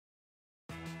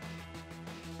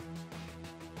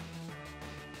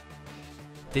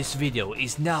This video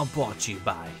is now brought to you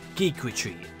by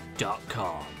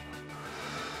geekretreat.com.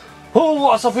 Oh,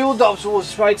 what's up people,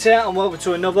 Dobbsyrules right here and welcome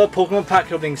to another Pokemon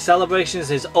pack opening. Celebrations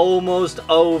is almost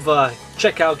over.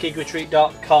 Check out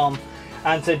geekretreat.com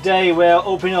and today we're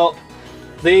opening up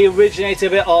the originator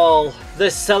of it all, the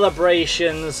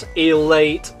Celebrations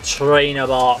Elite Trainer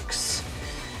Box.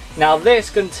 Now this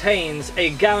contains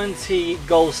a guaranteed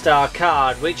Gold Star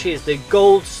card, which is the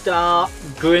Gold Star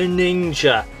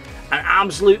Greninja. An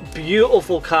absolute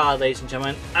beautiful card, ladies and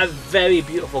gentlemen, a very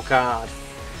beautiful card.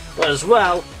 But as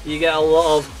well, you get a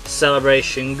lot of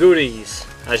celebration goodies,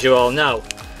 as you all know.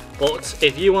 But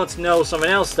if you want to know something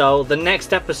else though, the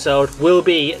next episode will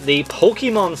be the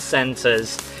Pokemon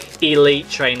Center's Elite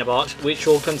Trainer Box, which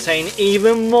will contain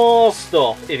even more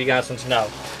stuff, if you guys want to know.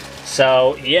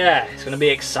 So yeah, it's going to be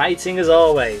exciting as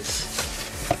always.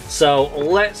 So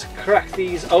let's crack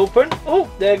these open. Oh,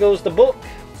 there goes the book.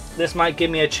 This might give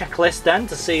me a checklist then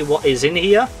to see what is in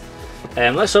here.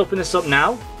 Let's open this up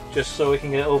now, just so we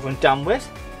can get it over and done with.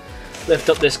 Lift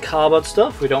up this cardboard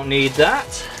stuff, we don't need that.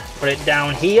 Put it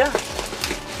down here.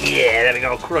 Yeah, there we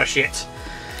go, crush it.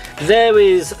 There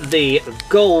is the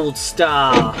Gold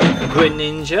Star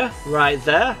Greninja right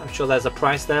there. I'm sure there's a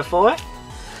price there for it.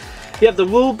 You have the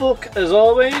rule book as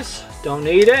always, don't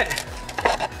need it.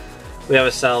 We have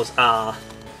ourselves our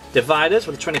dividers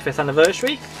for the 25th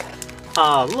anniversary.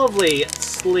 Our lovely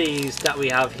sleeves that we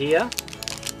have here,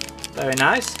 very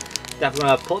nice. Definitely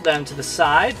going to put them to the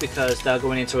side because they're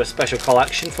going into a special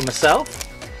collection for myself.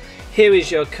 Here is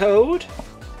your code.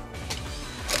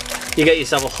 You get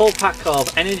yourself a whole pack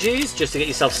of energies just to get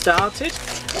yourself started.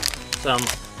 Some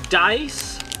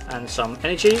dice and some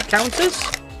energy counters,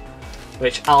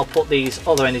 which I'll put these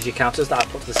other energy counters that I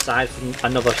put to the side from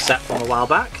another set from a while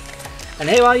back. And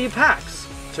here are your packs.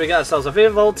 So we got ourselves a Viva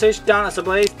Voltage, Darkness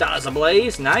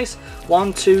Ablaze, nice.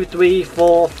 1, 2, 3,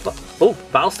 4, 5, oh,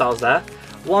 Battle Styles there.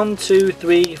 1, 2,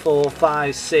 3, 4,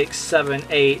 5, 6, 7,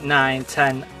 8, 9,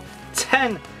 10,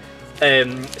 10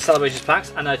 Celebrations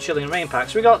packs and a Chilling Rain pack.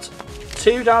 So we got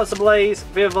 2 Darkness Ablaze,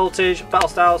 Viva Voltage, Battle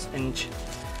Styles, and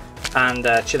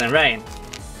Chilling Rain.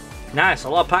 Nice, a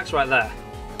lot of packs right there.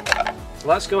 So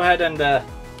let's go ahead and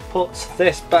put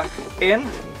this back in,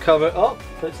 cover it up,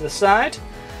 put it to the side.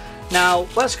 Now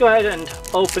let's go ahead and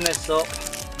open this up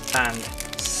and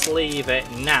sleeve it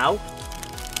now,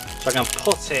 so I can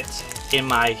put it in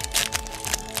my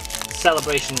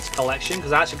Celebrations collection,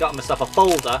 because I actually got myself a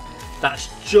folder that's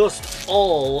just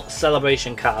all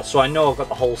celebration cards, so I know I've got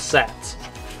the whole set,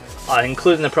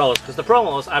 including the promos, because the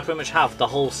promos I pretty much have the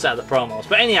whole set of the promos.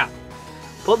 But anyhow,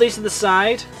 put these to the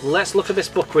side. Let's look at this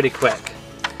book really quick.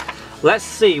 Let's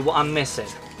see what I'm missing.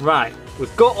 Right,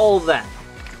 we've got all them.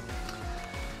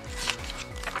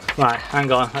 Right, hang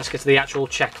on, let's get to the actual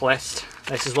checklist.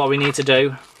 This is what we need to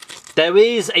do. There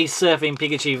is a Surfing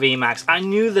Pikachu VMAX. I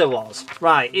knew there was.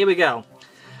 Right, here we go.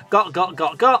 Got.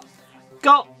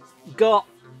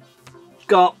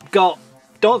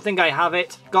 Don't think I have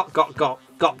it. Got.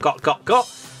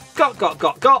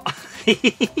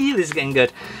 This is getting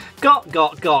good.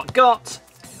 Got.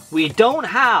 We don't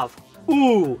have.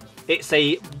 Ooh, it's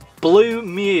a blue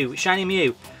Mew, shiny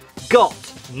Mew. Got,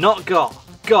 not got.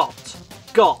 Got,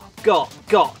 not got,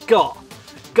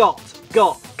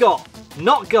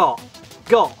 not got.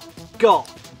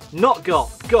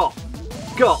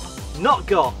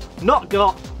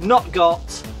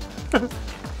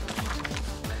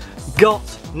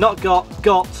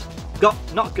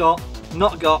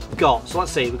 So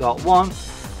let's see, we got 1,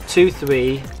 2,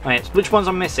 3, wait, which ones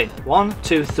I'm missing? 1,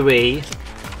 2, 3,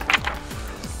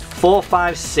 4,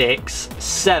 5, 6,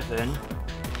 7,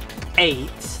 8,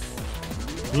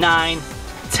 9,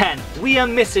 10. We are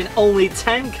missing only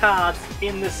 10 cards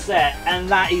in the set, and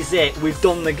that is it. We've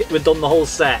done the whole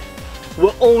set.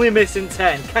 We're only missing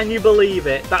 10. Can you believe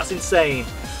it? That's insane.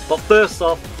 But first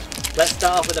off, let's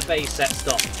start off with the base set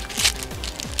stuff.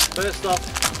 First off,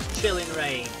 Chilling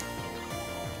Rain.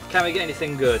 Can we get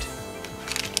anything good?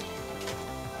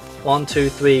 1, 2,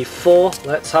 3, 4.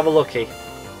 Let's have a looky.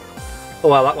 Oh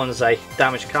well, that one's a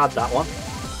damaged card, that one.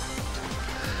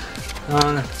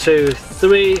 1, 2,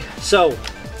 3. So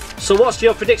what's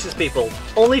your predictions, people?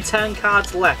 Only 10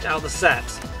 cards left out of the set.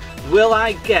 Will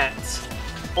I get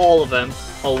all of them,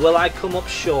 or will I come up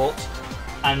short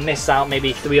and miss out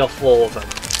maybe 3 or 4 of them?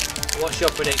 What's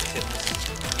your predictions?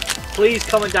 Please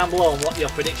comment down below on what your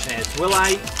prediction is. Will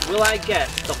I get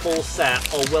the full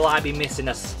set, or will I be missing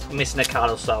a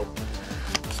card or so?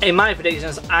 In my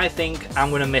predictions, I think I'm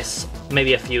going to miss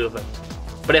maybe a few of them.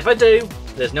 But if I do,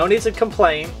 there's no need to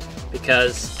complain,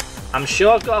 because I'm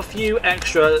sure I've got a few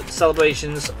extra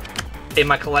celebrations in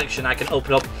my collection I can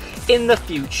open up in the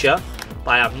future.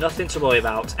 but I have nothing to worry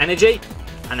about. Energy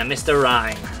and a Mr.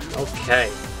 Rhyme. Okay.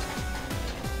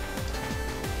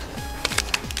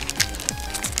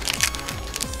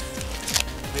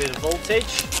 Here's the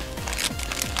voltage.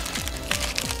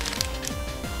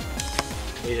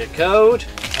 Here's a code,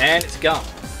 and it's gone.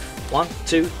 1,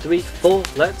 2, 3, 4.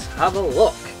 Let's have a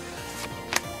look.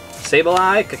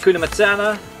 Sableye, Kakuna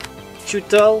Matana,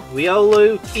 Chutel,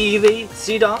 Riolu, Eevee,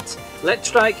 Seedot,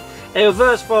 Electrike, a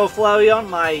reverse foil Flareon,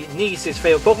 my niece's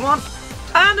favourite Pokemon,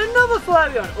 and another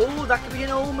Flareon. Oh, that could be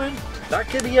an omen. That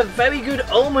could be a very good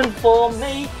omen for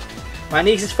me. My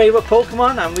niece's favourite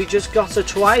Pokemon, and we just got her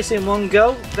twice in one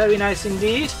go. Very nice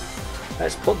indeed.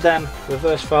 Let's put them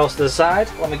reverse foils to the side.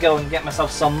 Let me go and get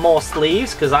myself some more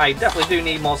sleeves, because I definitely do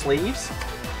need more sleeves.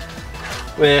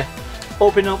 We're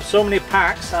opening up so many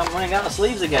packs, I'm running out of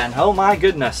sleeves again. Oh my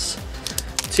goodness.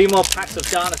 2 more packs of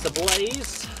Darkness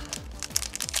Ablaze.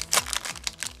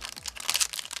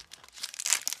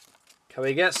 Can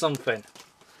we get something?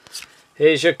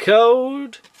 Here's your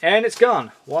code, and it's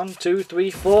gone. 1, 2, 3,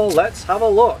 4. Let's have a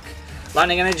look.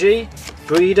 Lightning Energy,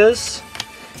 Breeders,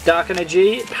 Dark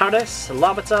Energy, Paris,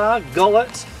 Larvitar,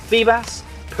 Golett, Feebas,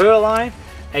 Purrloin,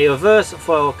 a reverse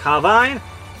foil Carvine,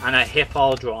 and a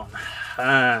Hippodron.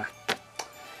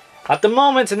 At the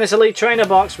moment in this Elite Trainer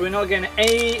box, we're not getting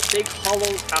any big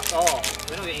hollows at all.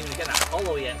 We're not even getting a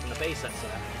hollow yet from the base set.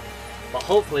 But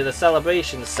hopefully the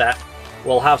Celebration set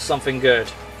will have something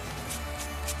good.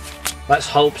 Let's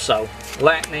hope so.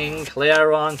 Lightning,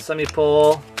 Learon,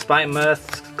 Semipour,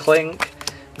 Spitemirth, Clink,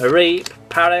 Mareep,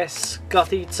 Paris,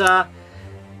 Gothita,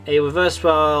 a reverse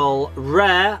foil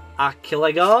rare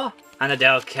Archilagor, and a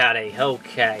Delcatty.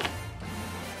 Okay.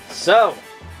 So,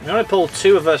 we only pulled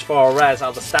 2 reverse foil rares out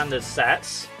of the standard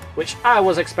sets, which I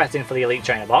was expecting for the Elite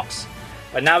Trainer box.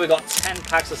 But now we've got 10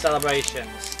 packs of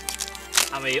Celebrations.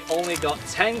 And we only got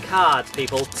 10 cards,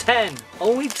 people. 10!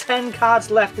 Only 10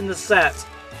 cards left in the set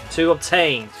to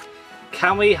obtain.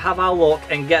 Can we have our luck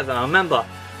and get them? Remember,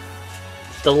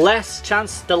 the less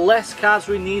cards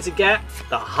we need to get,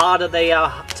 the harder they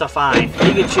are to find.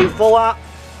 Pikachu Full Art,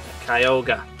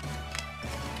 Kyogre.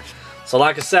 So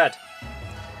like I said,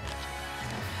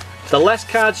 the less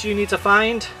cards you need to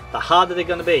find, the harder they're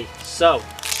going to be. So,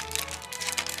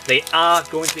 they are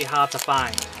going to be hard to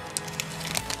find.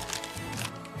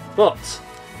 But,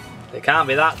 they can't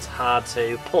be that hard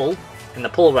to pull in the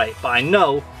pull rate. But I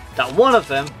know that one of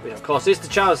them, which of course is the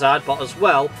Charizard, but as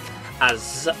well as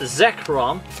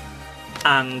Zekrom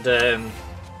and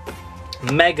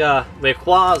Mega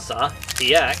Rayquaza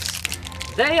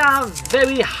EX, they are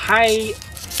very high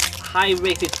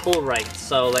rated pull rates.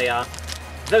 So they are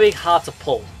very hard to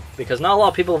pull, because not a lot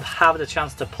of people have the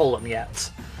chance to pull them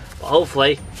yet. But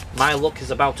hopefully my luck is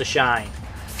about to shine.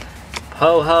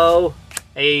 Ho-Ho,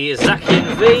 a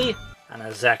Zacian V, and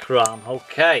a Zekrom.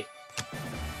 Okay.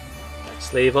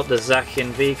 Let's leave up the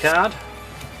Zacian V card.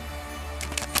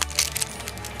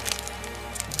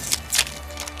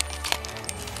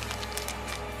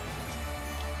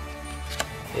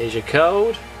 Here's your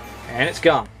code, and it's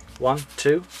gone. 1,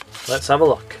 2, let's have a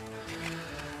look.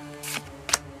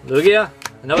 Lugia,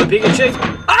 another Pikachu.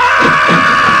 Oh!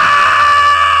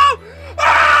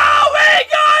 Oh, we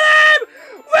got him!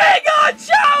 We got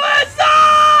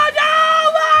Charizard! Oh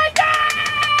my god!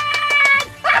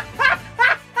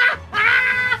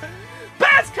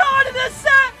 Best card in the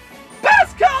set!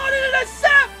 Best card in the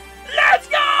set! Let's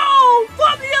go!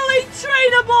 From the Elite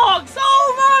Trainer box!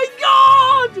 Oh my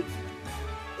god!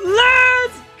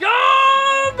 Let's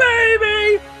go,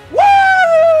 baby!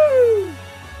 Woo!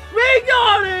 We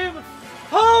got him!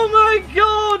 Oh my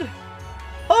god!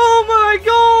 Oh my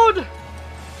god!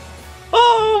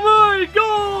 Oh my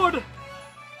god!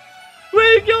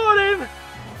 We got him!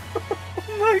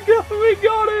 Oh my god, we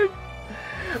got him!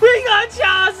 We got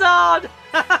Charizard!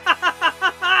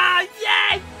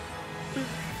 Yes!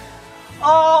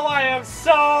 Oh, I am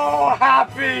so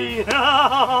happy!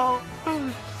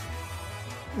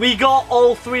 We got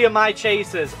all 3 of my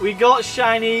chasers. We got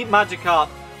Shiny Magikarp.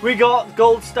 We got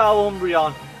Gold Star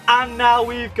Umbreon. And now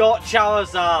we've got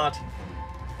Charizard.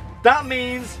 That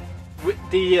means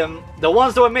the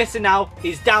ones that we're missing now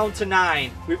is down to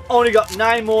 9. We've only got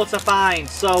 9 more to find.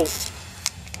 So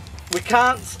we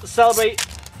can't celebrate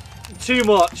too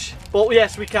much. But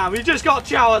yes, we can. We just got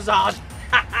Charizard.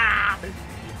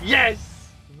 Yes.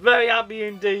 Very happy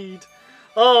indeed.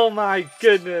 Oh my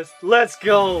goodness. Let's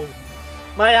go.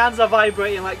 My hands are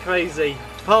vibrating like crazy.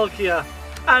 Palkia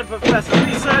and Professor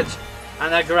Research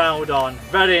and a Groudon.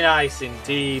 Very nice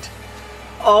indeed.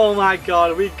 Oh my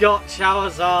god, we got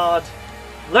Charizard.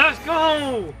 Let's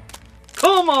go!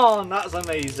 Come on, that's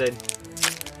amazing.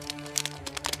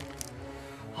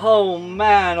 Oh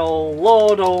man, oh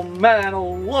lord, oh man,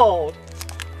 oh lord.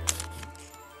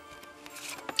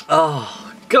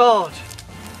 Oh god.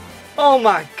 Oh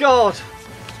my god.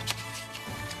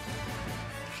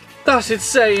 That's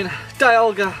insane.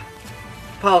 Dialga.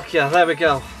 Palkia, there we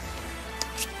go.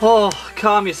 Oh,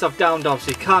 calm yourself down,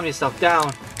 Dobbsy. Calm yourself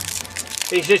down.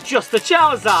 He's just a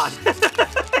Charizard.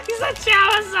 He's a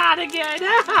Charizard again.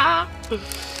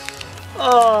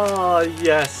 Oh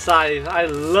yes, I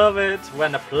love it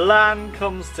when a plan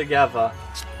comes together.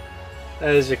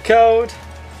 There's your code.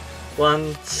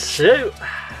 1, 2.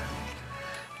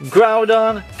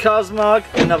 Groudon, Cosmog,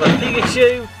 another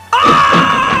Pikachu.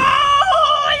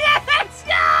 Oh yeah, let's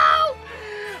go!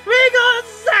 We got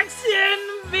Zaxian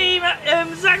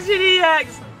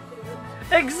EX,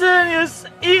 Xerneas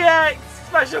EX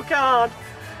special card.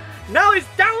 Now it's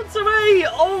down to me!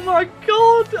 Oh my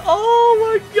god! Oh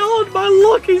my god! My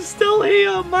luck is still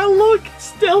here! My luck is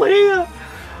still here!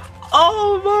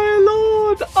 Oh my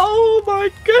lord! Oh my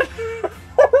goodness!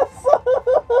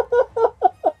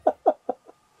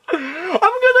 I'm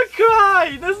gonna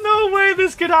cry! There's no way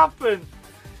this could happen!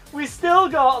 We still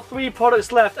got 3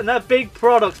 products left, and they're big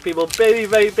products, people. Very,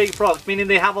 very big products, meaning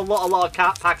they have a lot of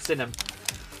cat packs in them.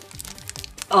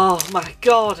 Oh my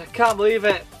god, I can't believe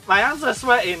it. My hands are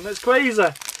sweating, it's crazy.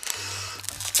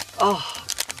 Oh,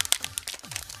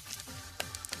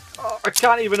 I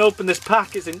can't even open this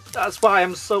pack, that's why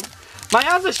I'm so... My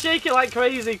hands are shaking like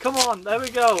crazy, come on, there we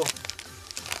go.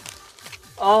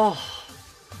 Oh,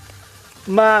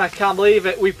 man, I can't believe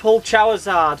it. We pulled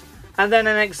Charizard, and then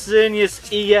an Xerneas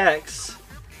EX.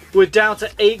 We're down to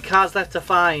 8 cards left to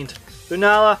find.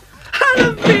 Lunala,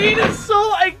 and a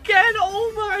Venusaur again,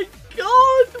 oh my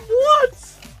god, what?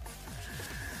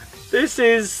 This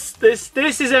is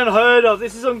unheard of.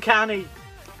 This is uncanny.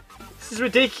 This is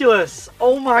ridiculous.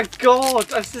 Oh my god,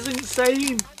 this is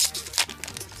insane.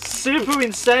 Super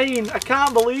insane. I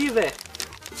can't believe it.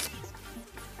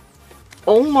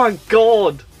 Oh my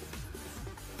god.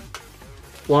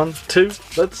 1, 2,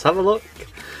 let's have a look.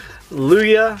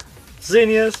 Lugia,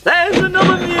 Xerneas. There's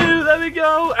another Mew. There we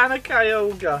go, and a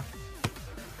Kyogre.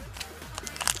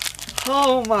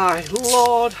 Oh my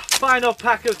lord. Final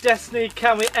pack of Destiny.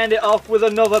 Can we end it off with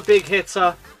another big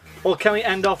hitter? Or can we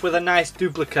end off with a nice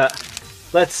duplicate?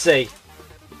 Let's see.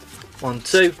 1,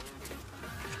 2.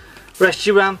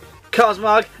 Reshiram,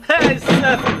 Cosmog, here's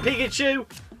Surfing Pikachu,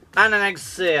 and an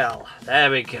Exhale.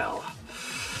 There we go.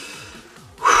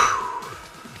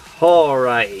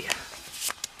 Alright.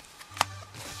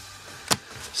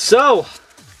 So,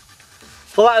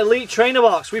 for that Elite Trainer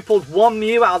box, we pulled 1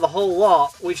 Mew out of the whole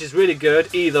lot, which is really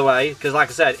good either way, because like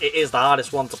I said, it is the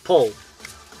hardest one to pull.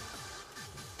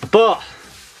 But,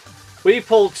 we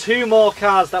pulled 2 more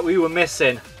cards that we were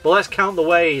missing, but let's count the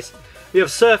ways. We have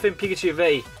Surfing Pikachu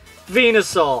V,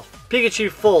 Venusaur, Pikachu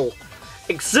Full,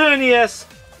 Xerneas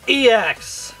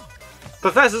EX,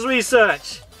 Professor's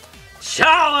Research,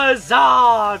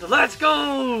 Charizard, let's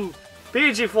go!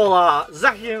 Pikachu Full Art,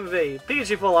 Zacian V,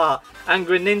 Pikachu Full Art, and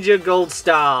Greninja Gold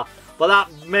Star. But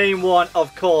that main one,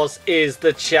 of course, is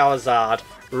the Charizard.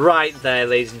 Right there,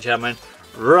 ladies and gentlemen.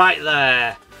 Right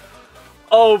there.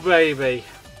 Oh, baby.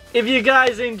 If you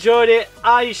guys enjoyed it,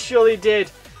 I surely did.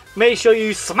 Make sure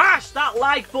you smash that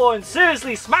like button.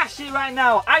 Seriously, smash it right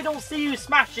now. I don't see you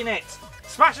smashing it.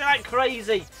 Smash it like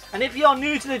crazy. And if you're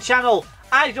new to the channel,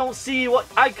 I don't see what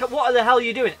the hell are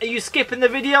you doing? Are you skipping the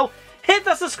video? Hit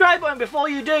that subscribe button before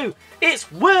you do.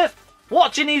 It's worth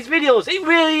watching these videos. It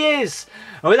really is.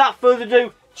 And without further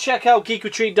ado, check out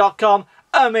geekretreat.com.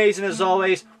 Amazing as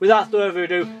always. Without further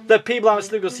ado, the people I'm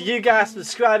going to see you guys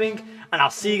subscribing, and I'll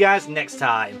see you guys next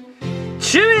time.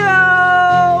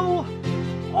 Cheerio!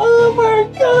 Oh my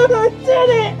god, I did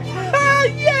it! Ah,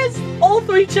 yes! All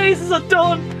 3 chases are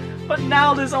done, but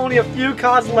now there's only a few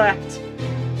cards left.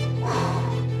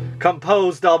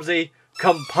 Compose, Dobbsy.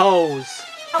 Compose.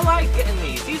 I like getting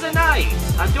these are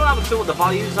nice. I don't have a clue what the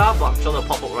values are, but I'm sure they'll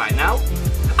pop up right now.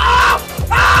 Ah!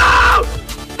 Ah!